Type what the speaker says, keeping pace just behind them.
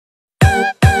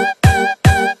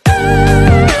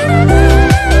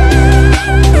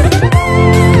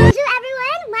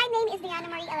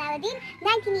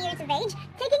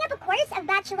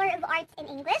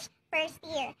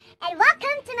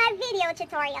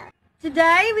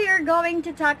Today we are going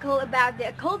to tackle about the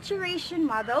acculturation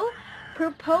model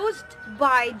proposed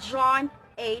by John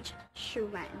H.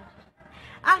 Schumann.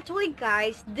 Actually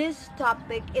guys, this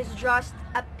topic is just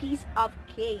a piece of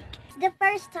cake. The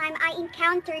first time I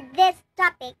encountered this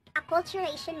topic,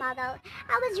 acculturation model,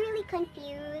 I was really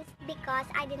confused because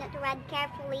I did not read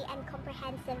carefully and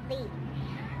comprehensively.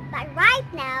 But right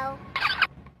now,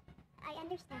 I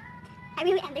understand. I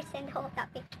really understand the whole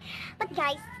topic. But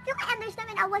guys, still I understand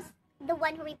when I was the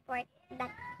one who reported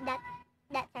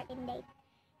that certain date.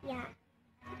 Yeah.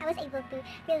 I was able to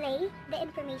relay the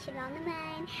information on the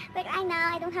mind. But right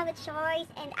now, I don't have a choice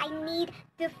and I need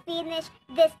to finish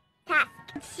this task.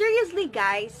 Seriously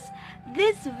guys,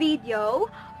 this video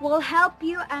will help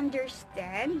you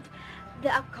understand the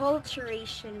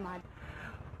acculturation model.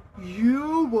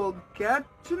 You will get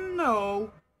to know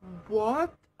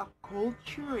what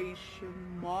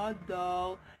acculturation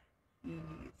model is.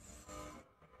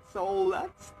 So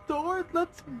let's start,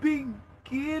 let's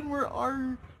begin. We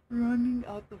are running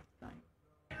out of time.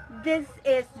 This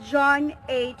is John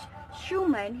H.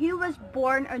 Schumann. He was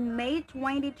born on May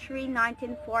 23,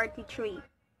 1943.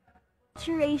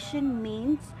 Acculturation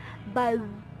means it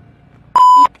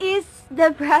is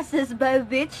the process by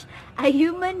which a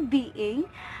human being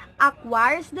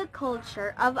acquires the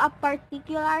culture of a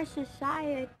particular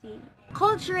society.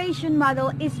 Acculturation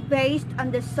model is based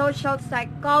on the social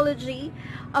psychology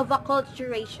of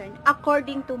acculturation,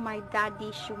 according to my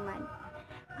daddy Schumann.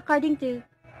 According to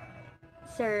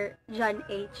Sir John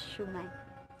H. Schumann.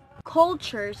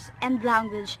 Cultures and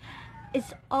language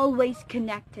is always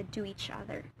connected to each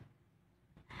other.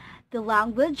 The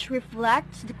language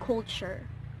reflects the culture,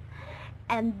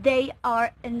 and they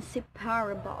are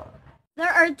inseparable.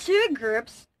 There are two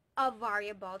groups of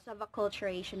variables of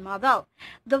acculturation model.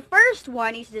 The first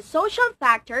one is the social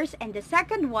factors, and the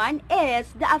second one is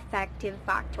the affective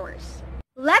factors.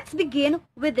 Let's begin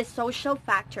with the social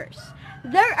factors.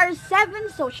 There are 7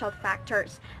 social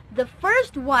factors. The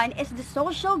first one is the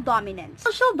social dominance.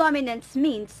 Social dominance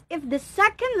means if the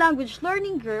second language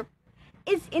learning group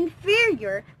is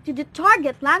inferior to the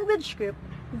target language group,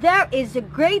 there is a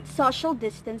great social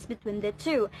distance between the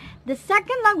two. The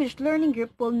second language learning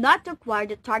group will not acquire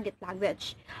the target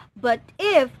language. But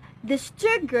if these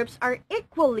two groups are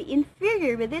equally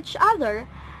inferior with each other,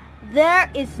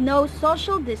 there is no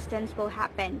social distance will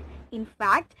happen. In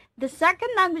fact, the second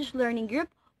language learning group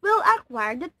will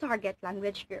acquire the target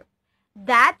language group.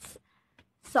 That's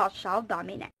social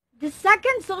dominance. The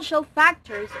second social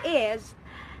factors is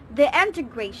the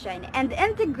integration, and the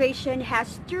integration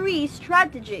has 3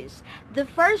 strategies. The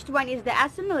first one is the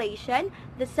assimilation,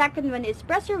 the second one is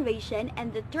preservation,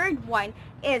 and the third one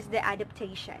is the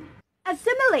adaptation.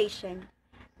 Assimilation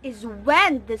is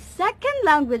when the second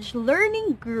language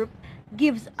learning group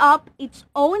gives up its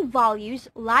own values,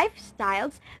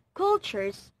 lifestyles,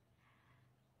 cultures,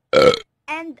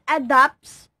 and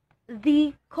adopts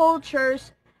the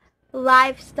cultures,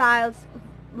 lifestyles,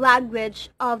 language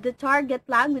of the target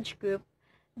language group.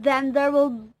 Then there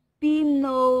will be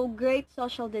no great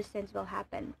social distance will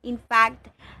happen. In fact,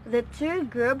 the two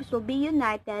groups will be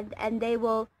united and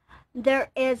there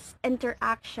is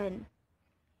interaction.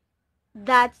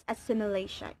 That's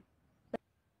assimilation.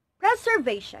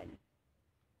 Preservation.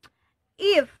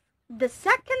 If the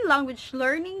second language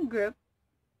learning group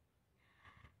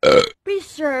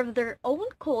preserve their own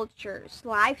cultures,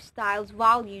 lifestyles,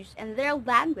 values, and their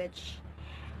language,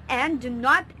 and do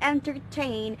not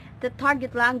entertain the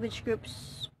target language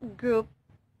group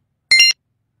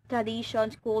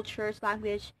traditions, cultures,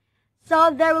 language,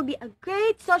 so there will be a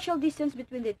great social distance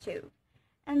between the two,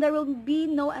 and there will be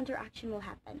no interaction will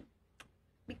happen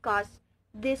because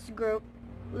this group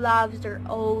loves their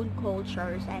own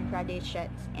cultures and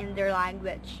traditions in their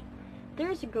language.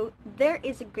 There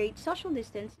is a great social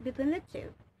distance between the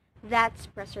two. That's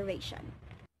preservation.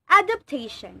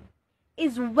 Adaptation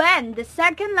is when the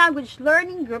second language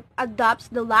learning group adopts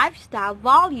the lifestyle,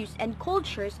 values, and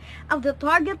cultures of the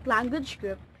target language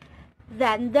group.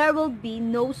 Then there will be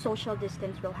no social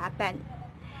distance will happen.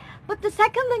 But the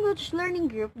second language learning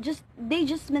group just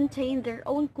maintain their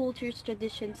own cultures,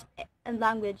 traditions, and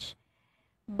language,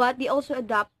 but they also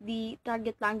adopt the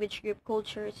target language group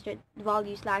cultures,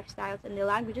 values, lifestyles, and the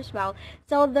language as well.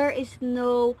 So there is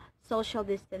no social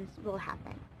distance will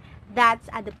happen. That's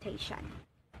adaptation.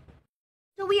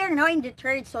 So we are now in the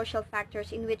third social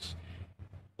factors, in which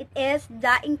it is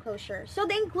the enclosure. So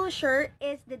the enclosure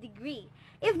is the degree.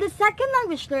 If the second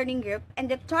language learning group and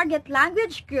the target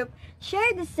language group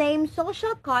share the same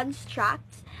social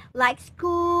constructs like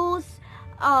schools,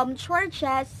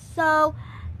 churches, so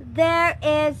there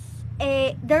is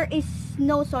there is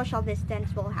no social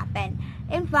distance will happen.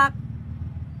 In fact,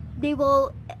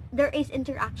 there is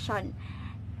interaction.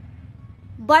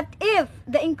 But if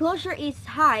the enclosure is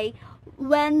high,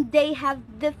 when they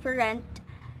have different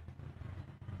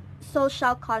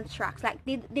social constructs, like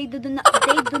they do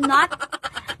not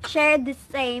share the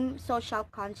same social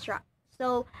construct.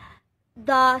 So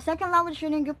the second language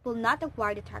learning group will not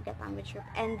acquire the target language group,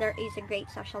 and there is a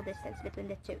great social distance between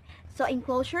the two. So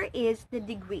enclosure is the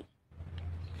degree.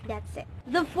 That's it.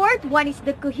 The fourth one is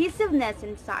the cohesiveness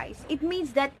in size. It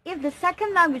means that if the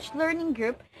second language learning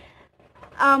group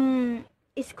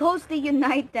is closely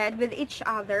united with each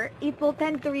other, it will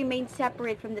tend to remain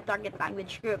separate from the target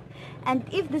language group. And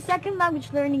if the second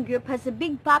language learning group has a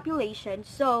big population,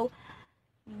 so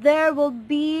there will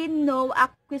be no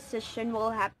acquisition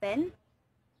will happen,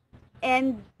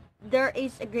 and there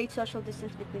is a great social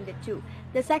distance between the two.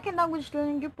 The second language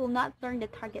learning group will not learn the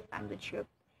target language group,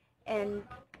 and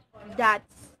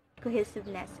that's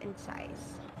cohesiveness in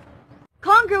size.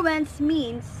 Congruence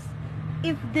means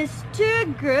if these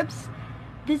two groups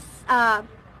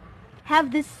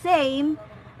have the same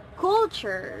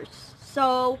cultures,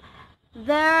 so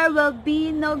there will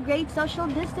be no great social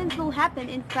distance will happen.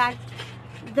 In fact,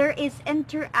 there is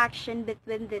interaction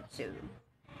between the two,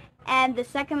 and the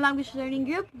second language learning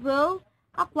group will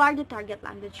acquire the target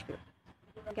language group.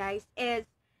 Guys, is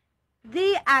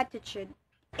the attitude.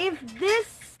 If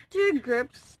these two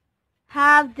groups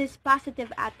have this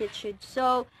positive attitude,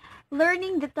 so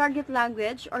learning the target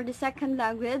language or the second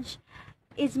language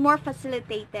is more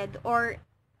facilitated, or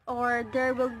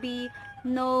there will be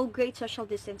no great social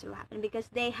distance will happen because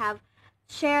they have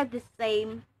shared the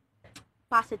same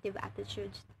positive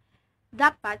attitudes.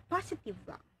 Dapat positive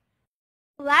lang.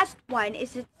 Last one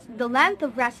is the length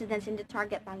of residence in the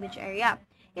target language area.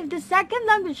 If the second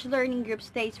language learning group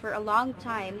stays for a long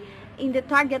time in the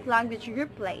target language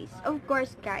group place, of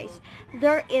course, guys,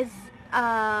 there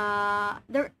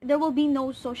will be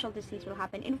no social distance will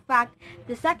happen. In fact,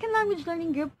 the second language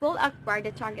learning group will acquire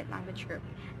the target language group.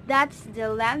 That's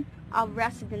the length of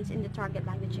residence in the target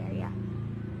language area.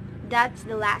 That's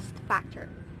the last factor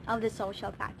of the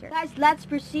social factor. Guys, let's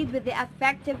proceed with the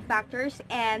affective factors,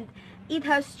 and it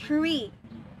has three.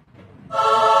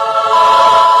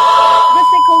 The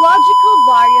psychological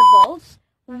variables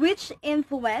which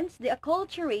influence the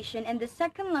acculturation and the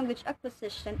second language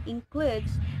acquisition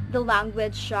includes the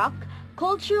language shock,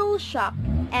 cultural shock,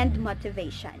 and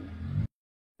motivation.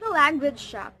 The language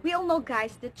shock. We all know,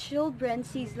 guys, that children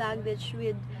sees language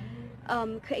with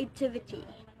creativity.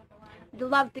 They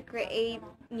love to create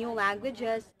new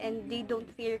languages, and they don't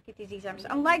fear criticisms.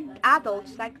 Unlike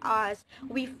adults like us,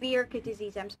 we fear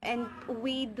criticisms, and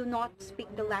we do not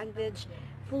speak the language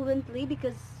fluently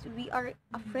because we are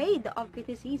afraid of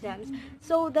criticisms.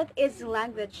 So that is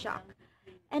language shock.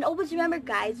 And always remember,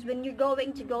 guys, when you're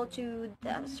going to go to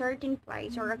a certain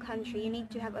place or a country, you need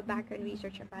to have a background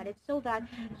research about it so that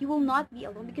you will not be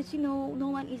alone, because no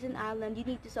one is an island. You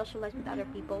need to socialize with other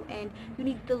people, and you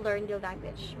need to learn the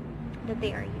language that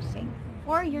they are using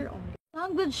for your own.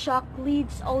 Language shock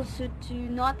leads also to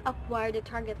not acquire the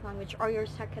target language or your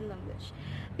second language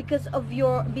because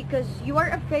you are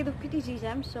afraid of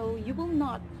criticism, so you will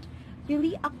not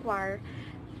really acquire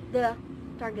the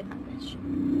target language.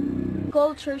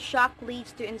 Culture shock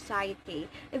leads to anxiety.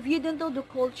 If you don't know the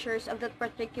cultures of that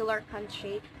particular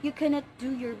country, you cannot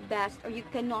do your best, or you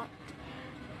cannot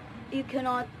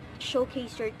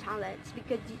showcase your talents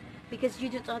because you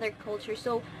don't know their culture.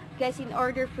 So guys, in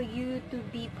order for you to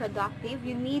be productive,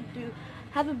 you need to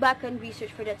have a background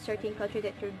research for that certain country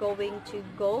that you're going to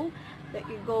go, that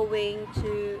you're going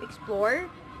to explore.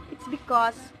 It's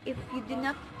because if you do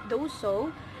not do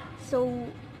so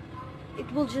it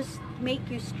will just make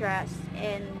you stress,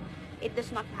 and it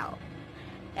does not help.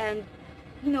 And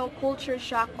culture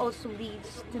shock also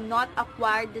leads to not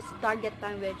acquire this target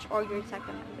language or your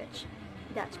second language.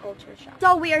 That's culture shock.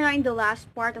 So we are now in the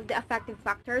last part of the affective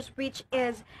factors, which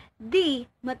is the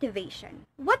motivation.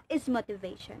 What is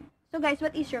motivation? So guys,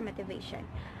 what is your motivation?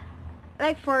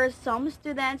 Like for some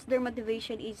students, their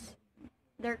motivation is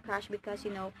their crush, because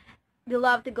they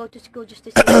love to go to school just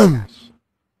to see their crush.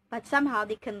 But somehow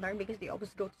they can learn because they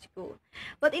always go to school.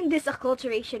 But in this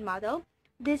acculturation model,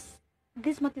 this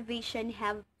motivation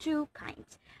have two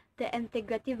kinds: the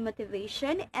integrative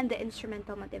motivation and the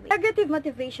instrumental motivation. Integrative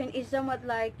motivation is somewhat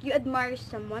like you admire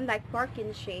someone like Park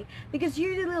and Shay because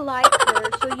you really like her,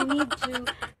 so you need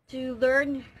to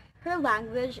learn her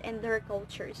language and their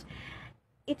cultures.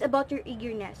 It's about your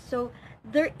eagerness. So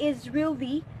there is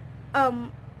really a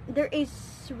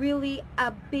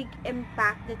big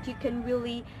impact that you can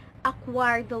really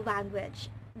acquire the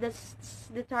language.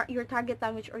 your target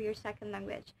language or your second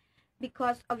language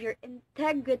because of your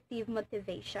integrative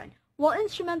motivation. While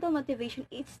instrumental motivation,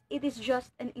 it is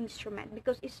just an instrument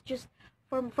because it's just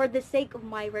for the sake of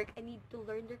my work. I need to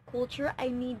learn their culture. I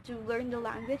need to learn the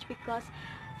language because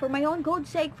for my own good's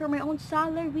sake, for my own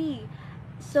salary.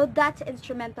 So that's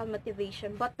instrumental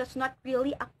motivation, but does not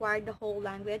really acquire the whole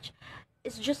language.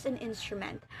 It's just an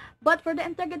instrument. But for the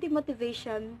integrative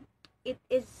motivation, it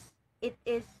is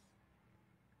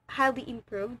highly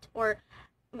improved, or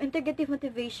integrative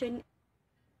motivation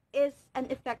is an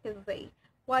effective way.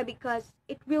 Why? Because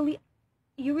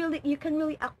you can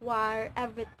really acquire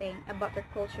everything about their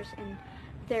cultures and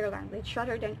their language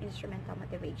rather than instrumental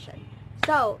motivation.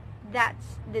 So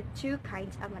that's the two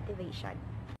kinds of motivation.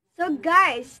 So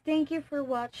guys, thank you for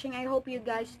watching. I hope you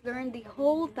guys learned the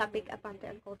whole topic about the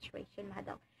acculturation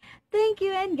model. Thank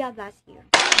you and God bless you.